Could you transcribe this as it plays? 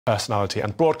personality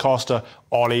and broadcaster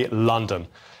Oli London.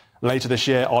 Later this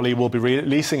year, Oli will be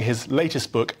releasing his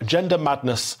latest book, Gender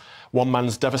Madness, One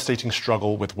Man's Devastating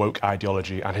Struggle with Woke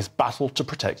Ideology and His Battle to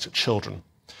Protect Children.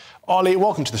 Oli,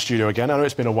 welcome to the studio again. I know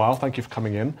it's been a while. Thank you for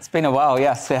coming in. It's been a while,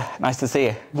 yes. Yeah, nice to see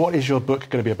you. What is your book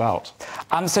going to be about?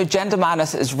 So Gender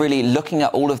Madness is really looking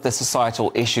at all of the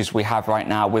societal issues we have right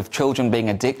now with children being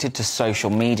addicted to social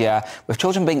media, with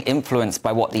children being influenced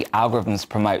by what the algorithms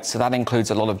promote. So that includes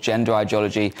a lot of gender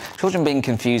ideology, children being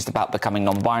confused about becoming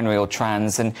non-binary or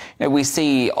trans. And we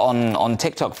see on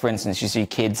TikTok, for instance, you see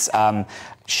kids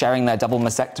sharing their double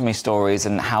mastectomy stories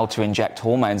and how to inject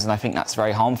hormones, and I think that's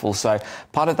very harmful. So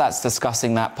part of that's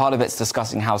discussing that, part of it's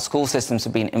discussing how school systems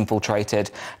have been infiltrated,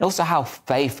 and also how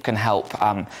faith can help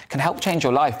change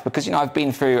your life. Because, I've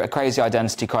been through a crazy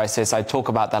identity crisis. I talk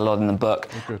about that a lot in the book,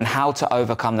 and how to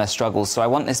overcome their struggles. So I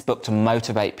want this book to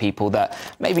motivate people that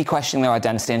may be questioning their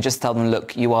identity and just tell them,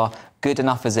 look, you are good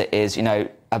enough as it is,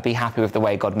 be happy with the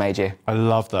way God made you. I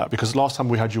love that, because last time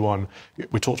we had you on,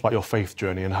 we talked about your faith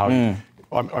journey and how you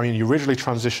originally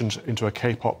transitioned into a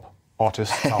K-pop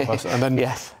artist, and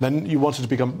then, then you wanted to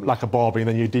become like a Barbie, and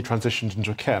then you detransitioned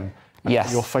into a Ken.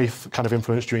 And your faith kind of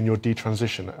influenced you in your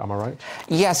detransition, am I right?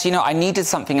 Yes, I needed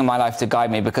something in my life to guide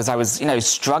me, because I was,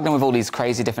 struggling with all these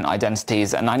crazy different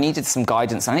identities, and I needed some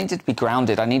guidance. I needed to be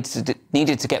grounded. I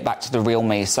needed to get back to the real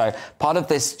me. So part of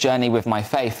this journey with my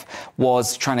faith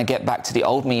was trying to get back to the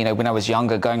old me, when I was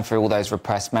younger, going through all those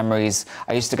repressed memories.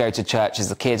 I used to go to church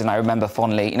as a kid, and I remember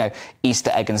fondly,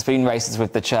 Easter egg and spoon races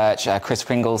with the church, Kris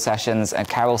Kringle sessions and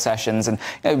carol sessions, and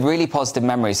really positive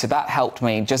memories. So that helped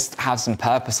me just have some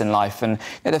purpose in life. And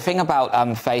the thing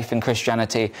about faith and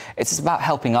Christianity, it's about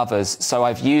helping others. So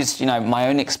I've used, my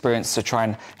own experience to try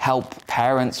and help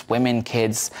parents, women,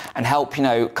 kids, and help,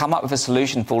 come up with a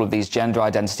solution for all of these gender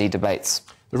identity debates.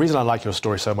 The reason I like your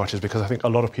story so much is because I think a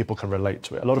lot of people can relate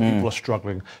to it. A lot of people are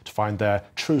struggling to find their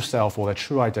true self or their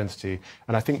true identity.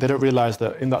 And I think they don't realise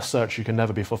that in that search you can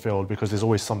never be fulfilled, because there's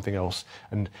always something else.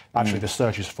 And actually the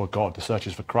search is for God, the search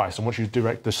is for Christ. And once you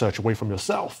direct the search away from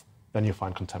yourself, then you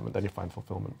find contentment, then you find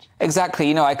fulfillment.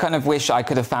 Exactly. I kind of wish I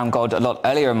could have found God a lot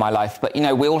earlier in my life. But,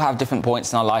 we all have different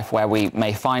points in our life where we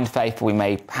may find faith, or we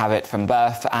may have it from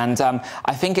birth. And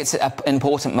I think it's an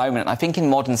important moment. I think in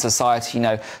modern society,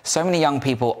 so many young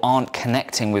people aren't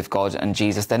connecting with God and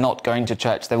Jesus. They're not going to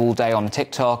church. They're all day on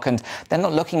TikTok, and they're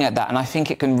not looking at that. And I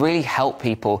think it can really help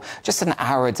people. Just an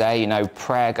hour a day,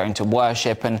 prayer, going to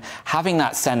worship, and having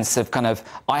that sense of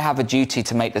I have a duty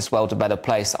to make this world a better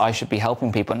place. I should be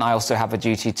helping people. And I also have a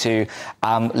duty to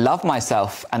love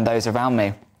myself and those around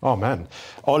me. Oh, man.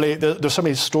 Oli, there's so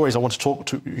many stories I want to talk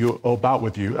to you about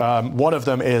with you. One of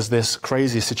them is this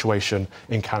crazy situation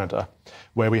in Canada,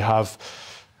 where we have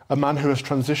a man who has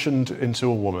transitioned into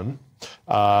a woman,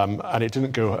 and it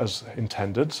didn't go as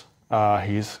intended.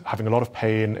 He's having a lot of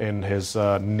pain in his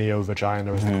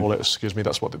neo-vagina, as they call it. Excuse me,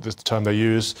 that's what the term they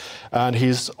use. And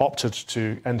he's opted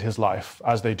to end his life,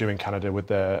 as they do in Canada with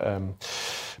their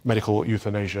medical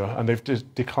euthanasia. And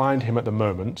they've declined him at the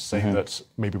moment, saying that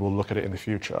maybe we'll look at it in the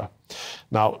future.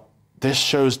 Now, this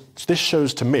shows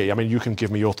to me, I mean, you can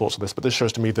give me your thoughts on this, but this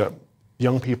shows to me that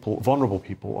young people, vulnerable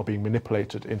people, are being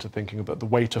manipulated into thinking that the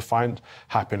way to find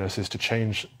happiness is to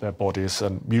change their bodies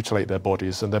and mutilate their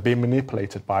bodies, and they're being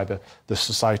manipulated by the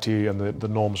society and the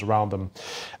norms around them.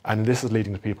 And this is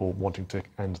leading to people wanting to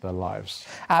end their lives.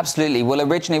 Absolutely. Well,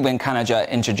 originally when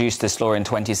Canada introduced this law in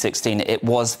 2016, it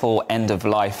was for end of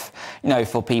life,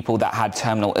 for people that had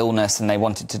terminal illness and they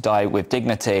wanted to die with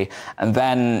dignity. And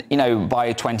then,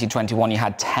 by 2021, you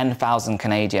had 10,000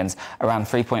 Canadians, around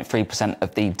 3.3%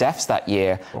 of the deaths that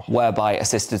year were by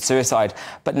assisted suicide.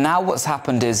 But now what's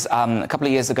happened is a couple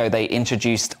of years ago they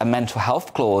introduced a mental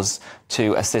health clause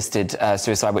to assisted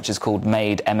suicide, which is called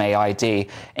MAID, M-A-I-D,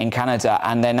 in Canada,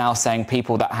 and they're now saying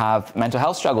people that have mental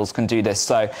health struggles can do this.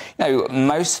 So,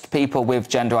 most people with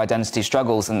gender identity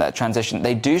struggles and that transition,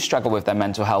 they do struggle with their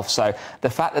mental health. So the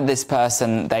fact that this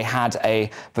person, they had a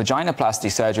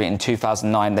vaginoplasty surgery in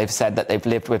 2009, they've said that they've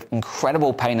lived with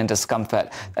incredible pain and discomfort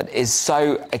that is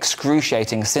so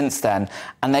excruciating since then,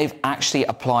 and they've actually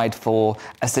applied for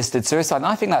assisted suicide. And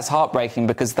I think that's heartbreaking,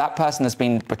 because that person has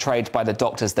been betrayed by the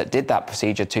doctors that did that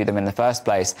procedure to them in the first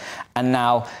place. And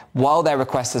now, while their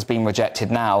request has been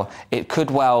rejected now, it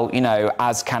could well,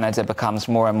 as Canada becomes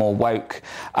more and more woke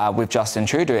with Justin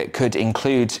Trudeau, it could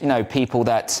include, people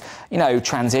that,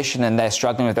 transition and they're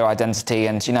struggling with their identity,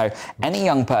 and, any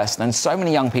young person. And so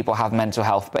many young people have mental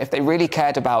health, but if they really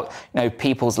cared about,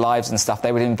 people's lives and stuff,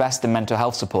 they would invest in mental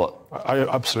health support. I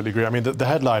absolutely agree. I mean, the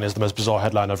headline is the most bizarre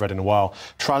headline I've read in a while.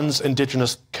 Trans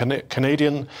Indigenous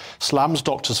Canadian slams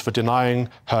doctors for denying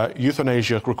her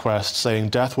euthanasia request, saying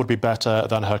death would be better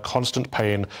than her constant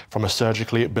pain from a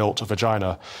surgically built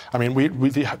vagina. I mean,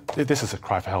 this is a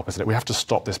cry for help, isn't it? We have to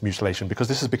stop this mutilation because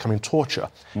this is becoming torture.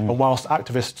 And whilst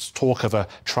activists talk of a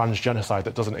trans genocide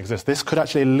that doesn't exist, this could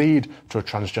actually lead to a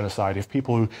trans genocide if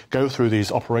people who go through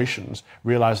these operations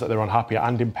realise that they're unhappy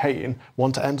and in pain,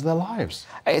 want to end their lives.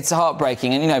 It's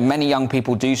heartbreaking, and many young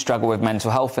people do struggle with mental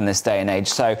health in this day and age.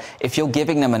 So if you're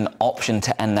giving them an option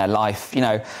to end their life,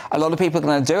 a lot of people are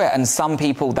going to do it. And some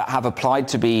people that have applied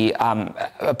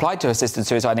to assisted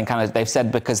suicide in Canada, they've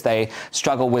said because they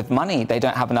struggle with money, they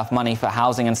don't have enough money for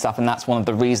housing and stuff, and that's one of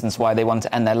the reasons why they want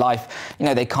to end their life.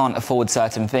 They can't afford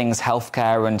certain things,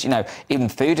 healthcare, and even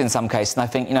food in some cases. And I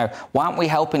think why aren't we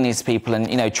helping these people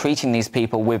and treating these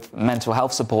people with mental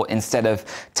health support instead of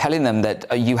telling them that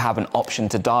you have an option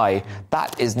to die?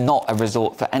 That is not a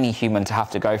resort for any human to have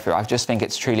to go through. I just think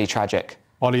it's truly tragic.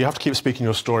 Oli, you have to keep speaking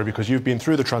your story because you've been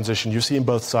through the transition, you've seen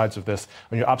both sides of this,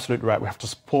 and you're absolutely right. We have to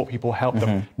support people, help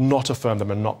them, not affirm them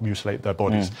and not mutilate their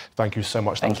bodies. Thank you so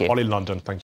much. Thank you. Oli London, thank you.